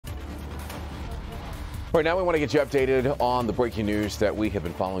Right now, we want to get you updated on the breaking news that we have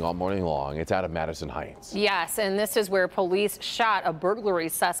been following all morning long. It's out of Madison Heights. Yes, and this is where police shot a burglary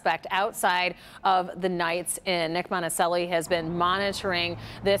suspect outside of the Knights Inn. Nick Monticelli has been monitoring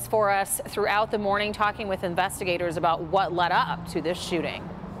this for us throughout the morning, talking with investigators about what led up to this shooting.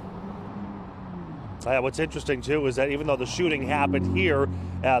 What's interesting, too, is that even though the shooting happened here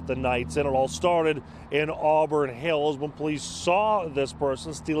at the Knights Inn, it all started in Auburn Hills when police saw this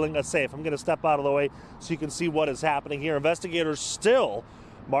person stealing a safe. I'm going to step out of the way so you can see what is happening here. Investigators still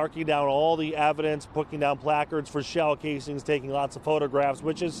marking down all the evidence, putting down placards for shell casings, taking lots of photographs,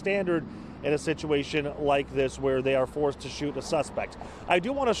 which is standard in a situation like this where they are forced to shoot a suspect. I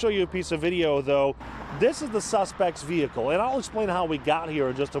do want to show you a piece of video, though. This is the suspect's vehicle, and I'll explain how we got here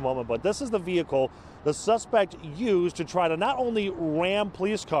in just a moment, but this is the vehicle the suspect used to try to not only ram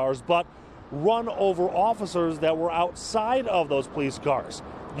police cars, but run over officers that were outside of those police cars,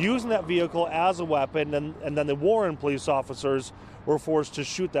 using that vehicle as a weapon, and then the Warren police officers were forced to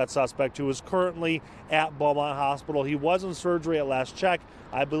shoot that suspect, who is currently at Beaumont Hospital. He was in surgery at last check.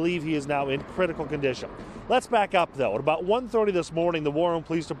 I believe he is now in critical condition. Let's back up, though. At about 1:30 this morning, the Warren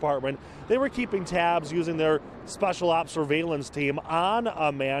Police Department, they were keeping tabs using their special ops surveillance team on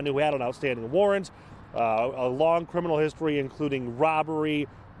a man who had an outstanding warrant, a long criminal history, including robbery,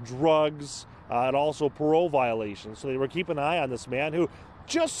 drugs, and also parole violations. So they were keeping an eye on this man who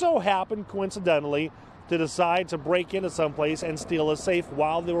just so happened, coincidentally, to decide to break into someplace and steal a safe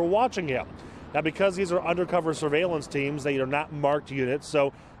while they were watching him. Now, because these are undercover surveillance teams, they are not marked units,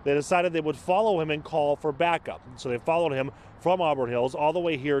 so they decided they would follow him and call for backup. So they followed him from Auburn Hills all the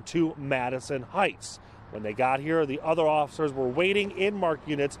way here to Madison Heights. When they got here, the other officers were waiting in marked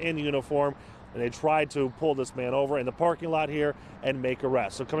units in uniform, and they tried to pull this man over in the parking lot here and make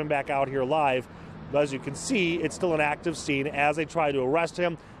arrests. So coming back out here live, as you can see, it's still an active scene. As they try to arrest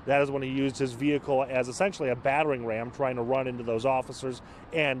him, that is when he used his vehicle as essentially a battering ram, trying to run into those officers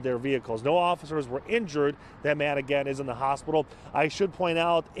and their vehicles. No officers were injured. That man, again, is in the hospital. I should point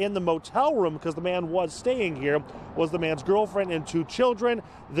out, in the motel room, because the man was staying here, was the man's girlfriend and 2 children.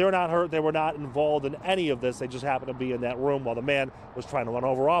 They're not hurt. They were not involved in any of this. They just happened to be in that room while the man was trying to run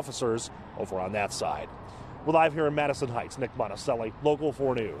over officers over on that side. We're live here in Madison Heights. Nick Monticelli, Local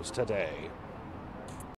 4 News today.